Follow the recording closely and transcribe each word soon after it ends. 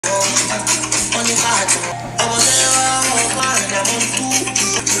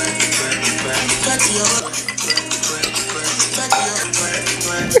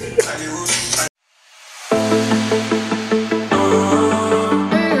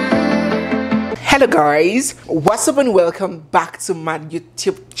Hello guys, what's up and welcome back to my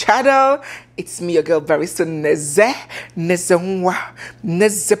YouTube channel. It's me, your girl Barrister NEZEVILLE,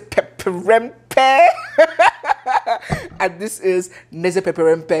 and this is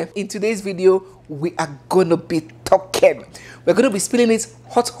NEZEVILLE. In today's video, we are gonna be talking. We're gonna be spilling it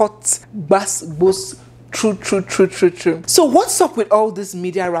hot, bass, true. So what's up with all this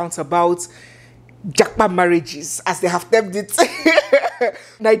media rounds about Jackpot marriages, as they have termed it?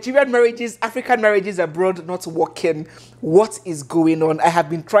 Nigerian marriages, African marriages abroad not working. What is going on? I have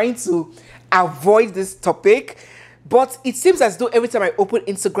been trying to avoid this topic, but it seems as though every time I open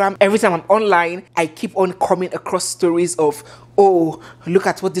Instagram, every time I'm online, I keep on coming across stories of, oh, look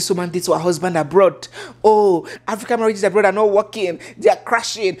at what this woman did to her husband abroad. Oh, African marriages abroad are not working. They are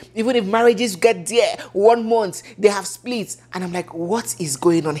crashing. Even if marriages get there 1 month, they have split. And I'm like, what is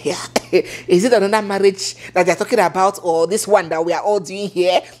going on here? Is it another marriage that they're talking about, or this one that we are all doing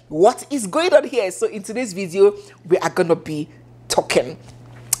here? What is going on here? So in today's video, we are going to be talking.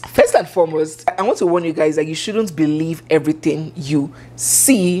 First and foremost, I want to warn you guys that you shouldn't believe everything you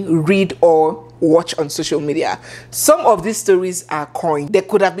see, read, or watch on social media. Some of these stories are coined. They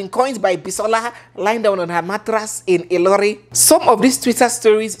could have been coined by Bisola lying down on her mattress in Ilori. Some of these Twitter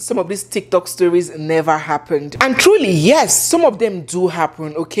stories, some of these TikTok stories never happened. And truly, yes, some of them do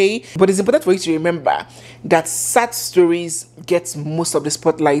happen, okay? But it's important for you to remember that sad stories get most of the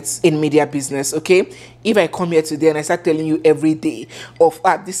spotlights in media business, okay? If I come here today and I start telling you every day of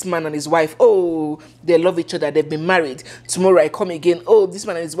this man and his wife, oh, they love each other, they've been married. Tomorrow I come again, oh, this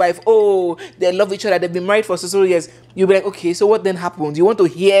man and his wife, oh, they love each other, they've been married for so years. You'll be like, okay, so what then happened? You want to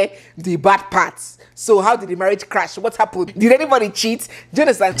hear the bad parts. So how did the marriage crash? What happened? Did anybody cheat? Do you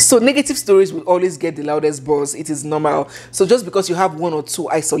understand? So negative stories will always get the loudest buzz. It is normal. So just because you have 1 or 2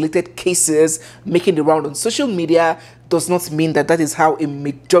 isolated cases making the round on social media does not mean that that is how a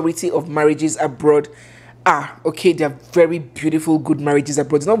majority of marriages abroad are. Okay, they are very beautiful, good marriages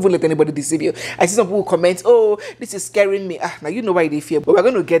abroad. Do not let anybody deceive you. I see some people comment, oh, this is scaring me. Now you know why they fear, but we're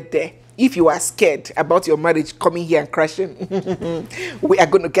going to get there. If you are scared about your marriage coming here and crashing, we are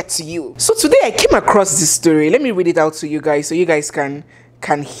going to get to you. So today I came across this story. Let me read it out to you guys so you guys can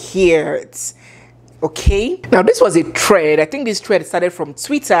hear it. Okay, now this was a thread. I think this thread started from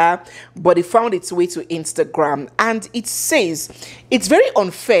Twitter, but it found its way to Instagram, and it says it's very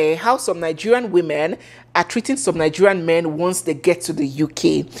unfair how some Nigerian women are treating some Nigerian men once they get to the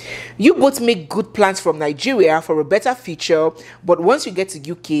UK. You both make good plans from Nigeria for a better future, but once you get to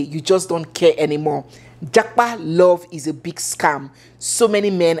UK, you just don't care anymore. Jackpot love is a big scam. So many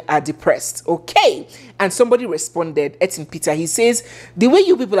men are depressed. Okay. And somebody responded, Etin Peter, he says, the way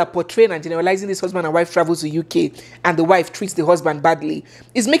you people are portraying and generalizing this husband and wife travel to UK and the wife treats the husband badly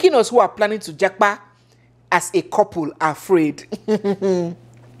is making us who are planning to jackpot as a couple afraid.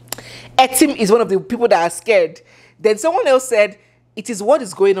 Etim is one of the people that are scared. Then someone else said, it is what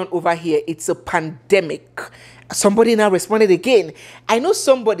is going on over here. It's a pandemic. Somebody now responded again. I know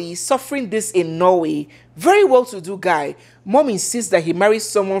somebody suffering this in Norway. Very well-to-do guy. Mom insists that he marries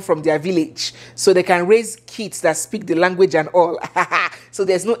someone from their village so they can raise kids that speak the language and all. So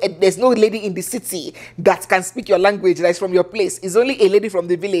there's no lady in the city that can speak your language that is from your place. It's only a lady from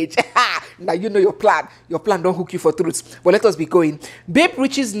the village. Now you know your plan. Your plan don't hook you for truth. But let us be going. Babe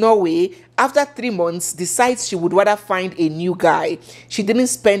reaches Norway. After 3 months, decides she would rather find a new guy. She didn't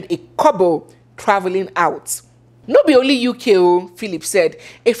spend a kobo traveling out. Not be only UK, oh, Philip said.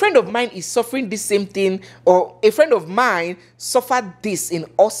 A friend of mine is suffering the same thing, or a friend of mine suffered this in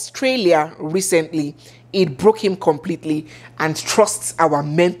Australia recently. It broke him completely, and trusts our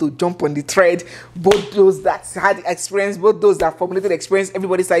men to jump on the thread. Both those that had experience, both those that formulated experience,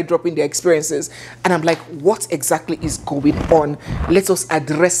 everybody started dropping their experiences. And I'm like, what exactly is going on? Let us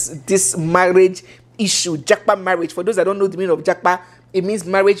address this marriage issue, Jackpot marriage. For those that don't know the meaning of Jackpot, it means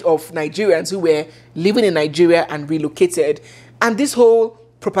marriage of Nigerians who were living in Nigeria and relocated. And this whole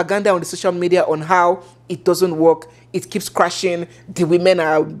propaganda on the social media on how it doesn't work, it keeps crashing, the women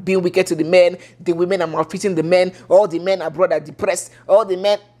are being wicked to the men, the women are maltreating the men, all the men abroad are depressed, all the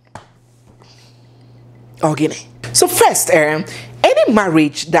men... Okay. So first, any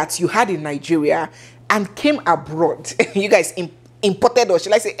marriage that you had in Nigeria and came abroad, you guys imported, or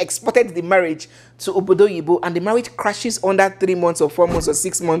shall I say exported, the marriage to Obodo Yibo, and the marriage crashes under 3 months or 4 months or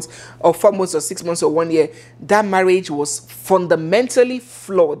 6 months or 4 months or 6 months or 1 year, that marriage was fundamentally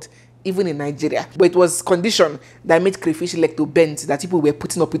flawed even in Nigeria. But it was condition that made crayfish leg to bend, that people were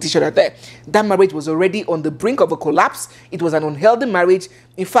putting up with each other there. That marriage was already on the brink of a collapse. It was an unhealthy marriage.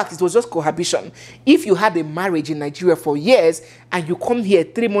 In fact, it was just cohabitation. If you had a marriage in Nigeria for years and you come here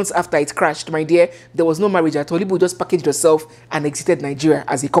 3 months after it crashed, my dear, there was no marriage at all. People just packaged yourself and exited Nigeria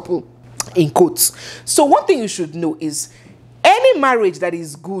as a couple, in quotes. So one thing you should know is any marriage that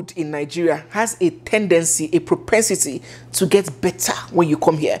is good in Nigeria has a tendency, a propensity to get better when you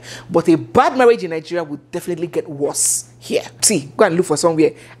come here. But a bad marriage in Nigeria will definitely get worse here. See, go and look for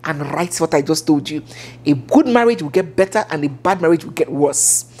somewhere and write what I just told you. A good marriage will get better and a bad marriage will get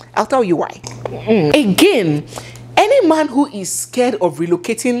worse. I'll tell you why. Again, any man who is scared of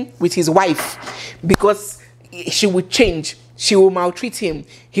relocating with his wife because she will change, she will maltreat him,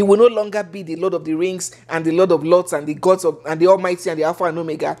 he will no longer be the Lord of the Rings and the Lord of Lords and the gods of and the Almighty and the Alpha and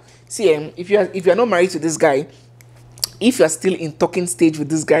Omega. See, if you are not married to this guy, if you are still in talking stage with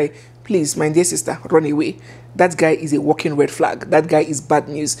this guy, please, my dear sister, run away. That guy is a walking red flag. That guy is bad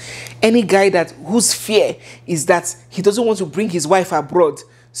news. Any guy whose fear is that he doesn't want to bring his wife abroad,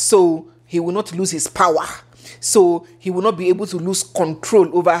 so he will not lose his power, so he will not be able to lose control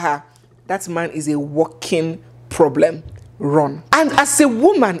over her, that man is a walking problem. Run. And as a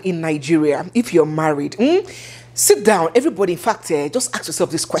woman in Nigeria, if you're married, sit down, everybody. In fact, just ask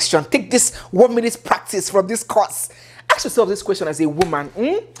yourself this question. Take this 1 minute practice from this course. Ask yourself this question as a woman,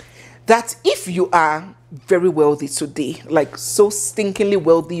 that if you are very wealthy today, like so stinkingly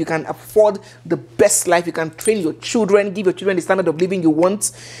wealthy, you can afford the best life, you can train your children, give your children the standard of living you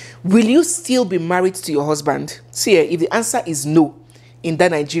want, will you still be married to your husband? See, if the answer is no, in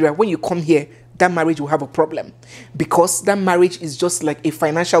that Nigeria, when you come here, that marriage will have a problem, because that marriage is just like a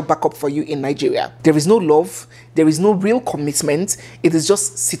financial backup for you in Nigeria. There is no love, there is no real commitment, it is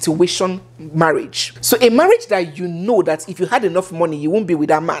just situation marriage. So a marriage that you know that if you had enough money, you won't be with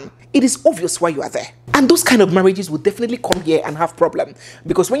that man, it is obvious why you are there. And those kind of marriages will definitely come here and have problem,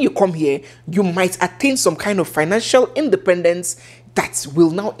 because when you come here, you might attain some kind of financial independence that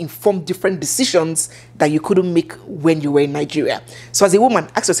will now inform different decisions that you couldn't make when you were in Nigeria. So as a woman,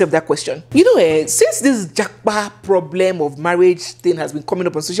 ask yourself that question. You know, since this Japa problem of marriage thing has been coming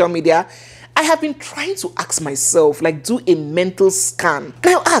up on social media, I have been trying to ask myself, like, do a mental scan.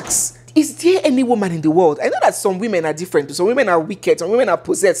 Now ask, is there any woman in the world? I know that some women are different. Some women are wicked. Some women are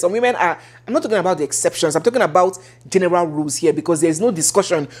possessed. Some women are... I'm not talking about the exceptions. I'm talking about general rules here, because there's no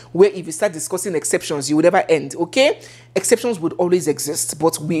discussion where if you start discussing exceptions, you would never end, okay? Exceptions would always exist,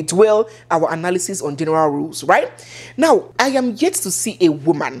 but we dwell our analysis on general rules, right? Now, I am yet to see a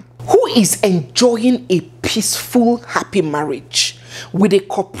woman who is enjoying a peaceful, happy marriage with a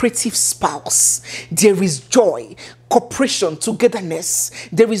cooperative spouse. There is joy, cooperation, togetherness.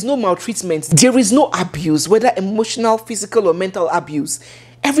 There is no maltreatment. There is no abuse, whether emotional, physical, or mental abuse.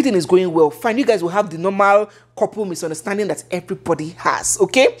 Everything is going well. Fine, you guys will have the normal couple misunderstanding that everybody has,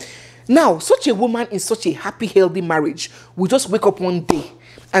 okay? Now, such a woman in such a happy, healthy marriage will just wake up one day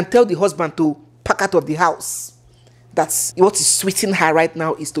and tell the husband to pack out of the house. That's what is sweeting her right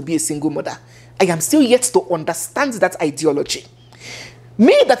now, is to be a single mother. I am still yet to understand that ideology.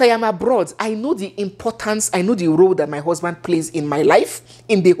 Me, that I am abroad, I know the importance, I know the role that my husband plays in my life,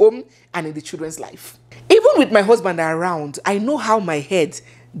 in the home, and in the children's life. Even with my husband around, I know how my head,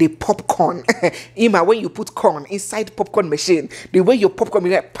 the popcorn, Ima, when you put corn inside popcorn machine, the way your popcorn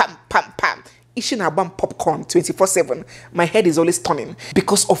is like pam, pam, pam, Ishin Abam popcorn 24/7. My head is always turning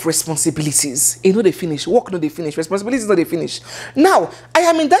because of responsibilities. You know they finish. Work no they finish. Responsibilities no they finish. Now, I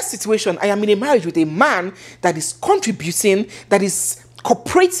am in that situation. I am in a marriage with a man that is contributing, that is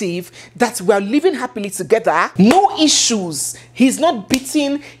cooperative, that we are living happily together. No issues. He's not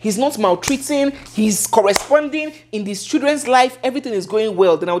beating. He's not maltreating. He's corresponding in these children's life. Everything is going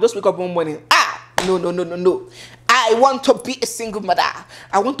well. Then I'll just wake up one morning. No. I want to be a single mother.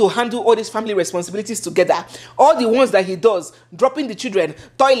 I want to handle all these family responsibilities together. All the ones that he does, dropping the children,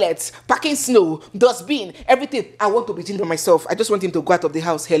 toilets, packing snow, dustbin, everything. I want to be doing by myself. I just want him to go out of the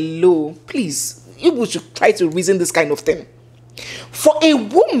house. Hello. Please, you should try to reason this kind of thing. For a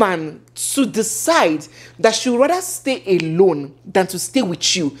woman to decide that she would rather stay alone than to stay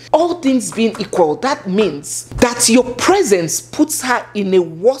with you, all things being equal, that means that your presence puts her in a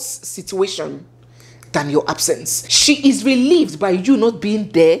worse situation than your absence. She is relieved by you not being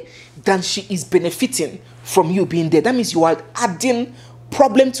there than she is benefiting from you being there. That means you are adding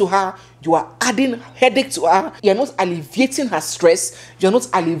problem to her, you are adding headache to her, you are not alleviating her stress, you are not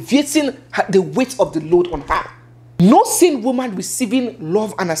alleviating the weight of the load on her. No sane woman receiving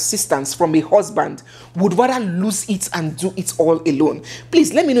love and assistance from a husband would rather lose it and do it all alone.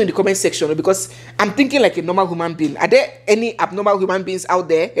 Please let me know in the comment section, because I'm thinking like a normal human being. Are there any abnormal human beings out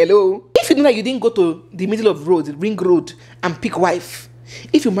there? Hello? If you know that you didn't go to the middle of the road, ring road, and pick wife,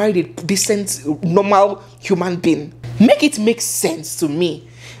 if you married a decent, normal human being, make it make sense to me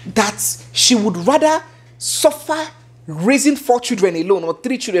that she would rather suffer raising 4 children alone, or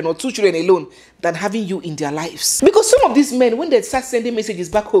 3 children, or 2 children alone, than having you in their lives. Because some of these men, when they start sending messages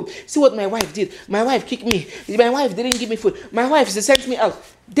back home, see what my wife did, my wife kicked me, my wife didn't give me food, my wife sent me out,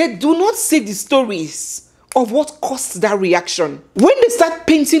 they do not say the stories of what caused that reaction. When they start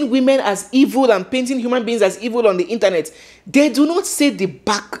painting women as evil and painting human beings as evil on the internet, they do not say the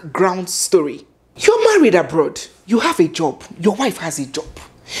background story. You're married abroad, you have a job, your wife has a job.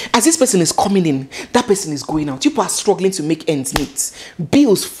 As this person is coming in, that person is going out. People are struggling to make ends meet.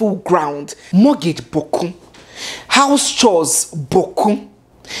 Bills full ground. Mortgage boku. House chores boku.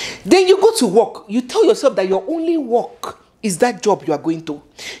 Then you go to work. You tell yourself that your only work is that job you are going to.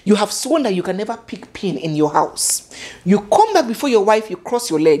 You have sworn that you can never pick pin in your house. You come back before your wife, you cross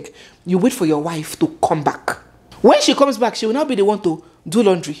your leg. You wait for your wife to come back. When she comes back, she will now be the one to do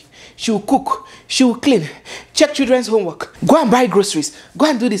laundry. She will cook. She will clean. Check children's homework. Go and buy groceries. Go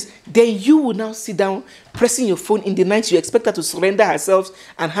and do this. Then you will now sit down, pressing your phone in the night. You expect her to surrender herself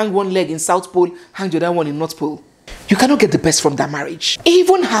and hang one leg in South Pole, hang the other one in North Pole. You cannot get the best from that marriage.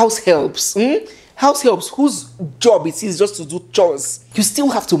 Even house helps. House helps whose job it is just to do chores. You still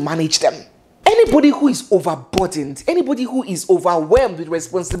have to manage them. Anybody who is overburdened, anybody who is overwhelmed with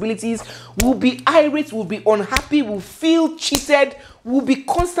responsibilities will be irate, will be unhappy, will feel cheated, will be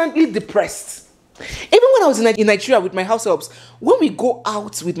constantly depressed. Even when I was in Nigeria with my house helps, when we go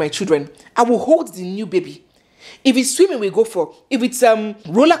out with my children, I will hold the new baby. If it's swimming, we go for. If it's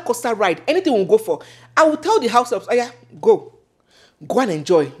roller coaster ride, anything we'll go for. I will tell the house helps, yeah, go. Go and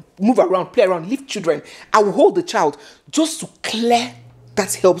enjoy. Move around, play around, leave children. I will hold the child just to clear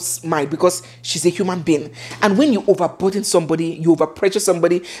that helps mind, because she's a human being. And when you overburden somebody, you overpressure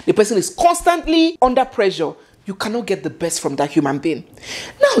somebody, the person is constantly under pressure, you cannot get the best from that human being.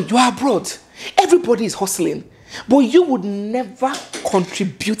 Now you are abroad. Everybody is hustling, but you would never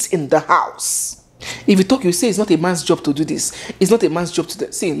contribute in the house. If you talk, you say it's not a man's job to do this. It's not a man's job to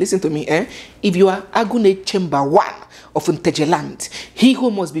do. See, listen to me. If you are Agune Chamber 1 of Ntejeland, he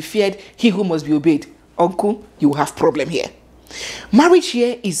who must be feared, he who must be obeyed, uncle, you will have problem here. Marriage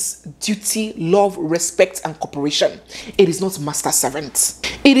here is duty, love, respect, and cooperation. It is not master-servant.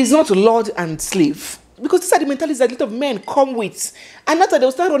 It is not lord and slave. Because these are the mentalities that a lot of men come with. And after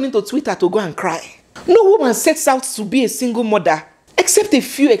they'll start running to Twitter to go and cry. No woman sets out to be a single mother. Except a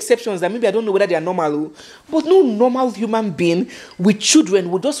few exceptions that maybe I don't know whether they are normal. But no normal human being with children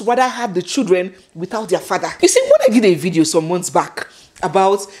would just rather have the children without their father. You see, when I did a video some months back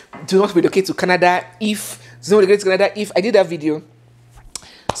about do not relocate to Canada if I did that video,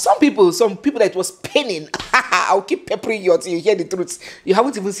 some people that it was paining, I'll keep peppering you until you hear the truth. You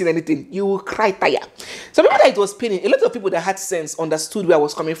haven't even seen anything. You will cry tire. Some people that it was paining, a lot of people that had sense understood where I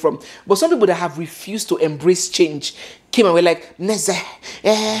was coming from. But some people that have refused to embrace change came and were like, Neze,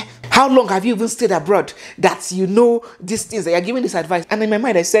 how long have you even stayed abroad that you know these things, that you're giving this advice? And in my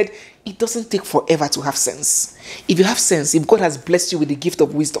mind, I said, it doesn't take forever to have sense. If you have sense, if God has blessed you with the gift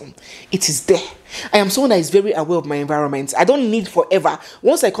of wisdom, it is there. I am someone that is very aware of my environment. I don't need forever.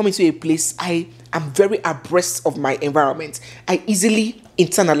 Once I come into a place, I am very abreast of my environment. I easily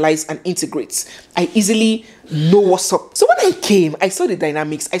internalize and integrate. I easily know what's up. So when I came, I saw the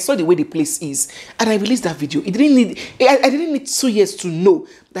dynamics, I saw the way the place is, and I released that video. I didn't need 2 years to know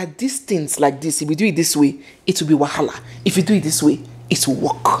that these things like this, if you do it this way, it will be wahala. If you do it this way, it will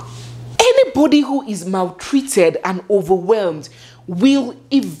work. Anybody who is maltreated and overwhelmed will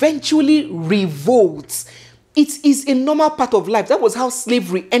eventually revolt. It is a normal part of life. That was how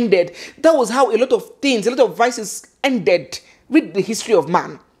slavery ended. That was how a lot of things, a lot of vices ended. Read the history of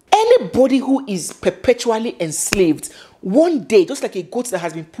man. Anybody who is perpetually enslaved, one day, just like a goat that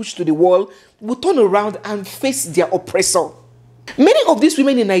has been pushed to the wall, will turn around and face their oppressor. Many of these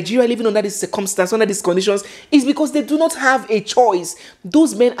women in Nigeria living under this circumstance, under these conditions, is because they do not have a choice.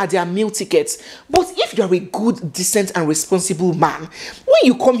 Those men are their meal tickets. But if you are a good, decent, and responsible man, when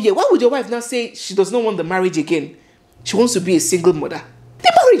you come here, why would your wife now say she does not want the marriage again? She wants to be a single mother.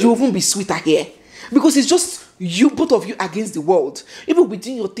 The marriage will even be sweeter here. Because it's just you, both of you, against the world. People will be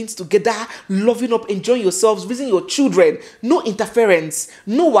doing your things together, loving up, enjoying yourselves, raising your children. No interference,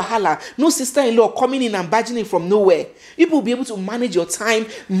 no wahala, no sister-in-law coming in and barging in from nowhere. People will be able to manage your time,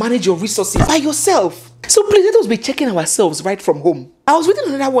 manage your resources by yourself. So please let us be checking ourselves right from home. I was reading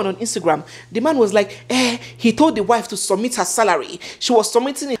another one on Instagram. The man was like, he told the wife to submit her salary. She was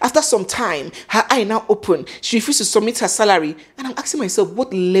submitting it. After some time, her eye now opened. She refused to submit her salary. And I'm asking myself,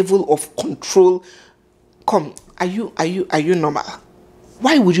 what level of control? Come, are you normal?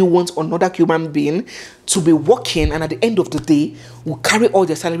 Why would you want another human being to be working and at the end of the day will carry all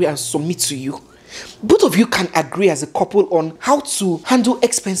their salary and submit to you? Both of you can agree as a couple on how to handle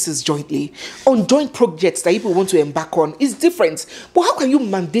expenses jointly, on joint projects that people want to embark on. It's different. But how can you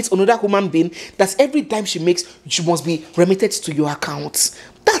mandate another human being that every time she makes, she must be remitted to your account?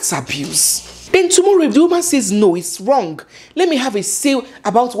 That's abuse. Then tomorrow, if the woman says no, it's wrong, let me have a say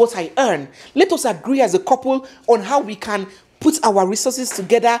about what I earn. Let us agree as a couple on how we can put our resources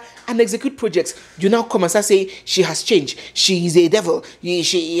together and execute projects. You now come and start saying she has changed, she is a devil,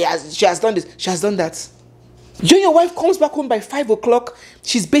 she has done this, she has done that. You and your wife comes back home by 5 o'clock,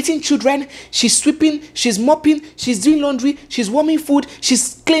 she's bathing children, she's sweeping, she's mopping, she's doing laundry, she's warming food,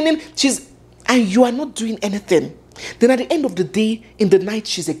 she's cleaning, and you are not doing anything. Then at the end of the day, in the night,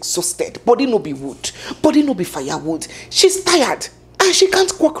 she's exhausted. Body no be wood, body no be firewood. She's tired. And she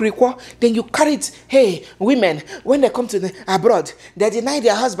can't quack. Then you carry it. Hey, women, when they come to the abroad, they deny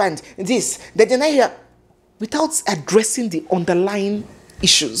their husband this, they deny her, without addressing the underlying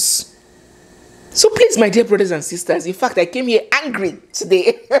issues. So please, my dear brothers and sisters, in fact, I came here angry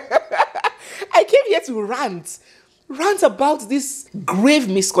today. I came here to rant about this grave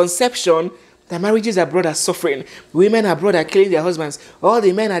misconception that marriages abroad are suffering. Women abroad are killing their husbands. All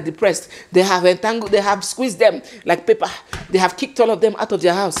the men are depressed. They have entangled, they have squeezed them like paper. They have kicked all of them out of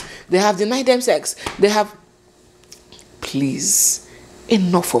their house. They have denied them sex. They have... Please,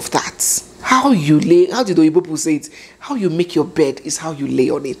 enough of that. How you lay, how did the people say it? How you make your bed is how you lay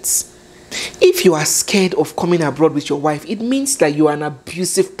on it. If you are scared of coming abroad with your wife, it means that you are an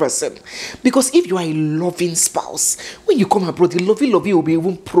abusive person. Because if you are a loving spouse, when you come abroad, the lovey will be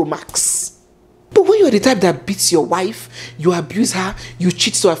even pro max. But when you're the type that beats your wife, you abuse her, you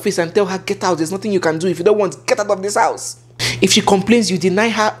cheat to her face and tell her, get out, there's nothing you can do. If you don't want, get out of this house. If she complains, you deny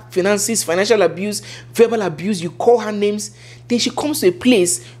her finances, financial abuse, verbal abuse, you call her names, then she comes to a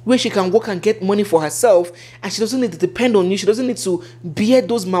place where she can work and get money for herself and she doesn't need to depend on you. She doesn't need to bear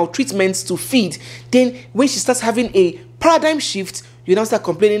those maltreatments to feed. Then when she starts having a paradigm shift, you now start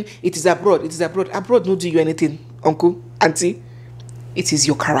complaining, it is abroad, it is abroad. Abroad no do you anything, uncle, auntie. It is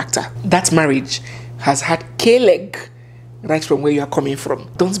your character. That marriage has had K-leg right from where you are coming from.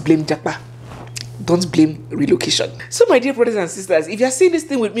 Don't blame Japa. Don't blame relocation. So my dear brothers and sisters, if you are seeing this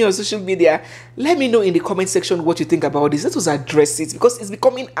thing with me on social media, let me know in the comment section what you think about this. Let us address it because it's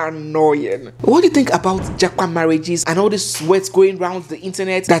becoming annoying. What do you think about Japa marriages and all this words going around the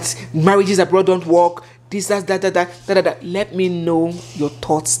internet that marriages abroad don't work? This, that. Let me know your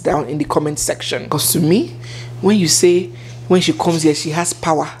thoughts down in the comment section. Because to me, when you say when she comes here, she has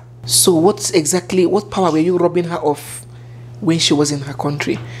power. So what power were you robbing her of when she was in her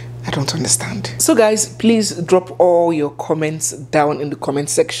country? I don't understand. So guys, please drop all your comments down in the comment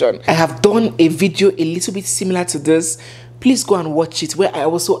section. I have done a video a little bit similar to this. Please go and watch it where I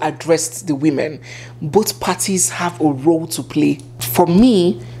also addressed the women. Both parties have a role to play. For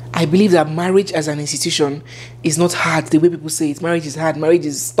me, I believe that marriage as an institution is not hard the way people say it. Marriage is hard, marriage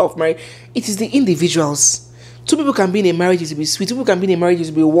is tough. It is the individuals. Two people can be in a marriage, it will be sweet. Two people can be in a marriage, it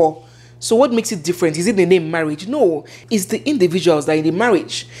will be a war. So what makes it different? Is it the name marriage? No, it's the individuals that are in the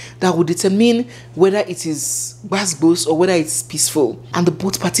marriage that will determine whether it is bas-bos or whether it's peaceful. And the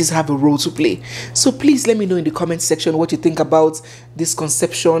both parties have a role to play. So please let me know in the comment section what you think about this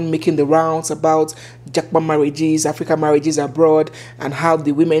conception making the rounds about Japa marriages, African marriages abroad, and how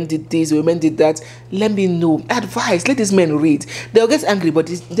the women did this, the women did that. Let me know. Advice. Let these men read. They'll get angry, but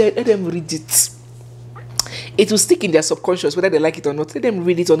let them read it. It will stick in their subconscious whether they like it or not. Let them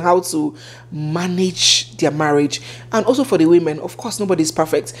read it on how to manage their marriage. And also for the women, of course, nobody's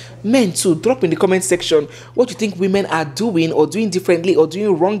perfect. Men too, drop in the comment section what you think women are doing or doing differently or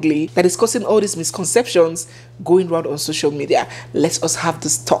doing wrongly that is causing all these misconceptions going around on social media. Let us have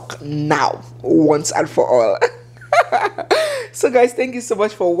this talk now, once and for all. So guys, thank you so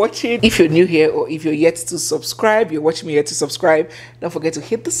much for watching. If you're new here or if you're yet to subscribe, you're watching me yet to subscribe, don't forget to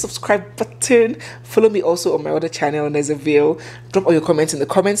hit the subscribe button. Follow me also on my other channel, NEZEVILLE. Drop all your comments in the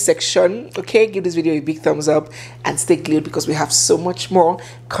comment section. Okay, give this video a big thumbs up and stay glued because we have so much more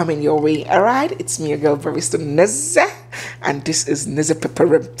coming your way. All right, it's me, your girl, Barista Neze, and this is Neze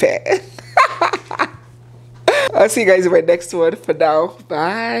Pepper. I'll see you guys in my next one. For now,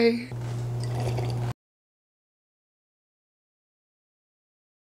 bye.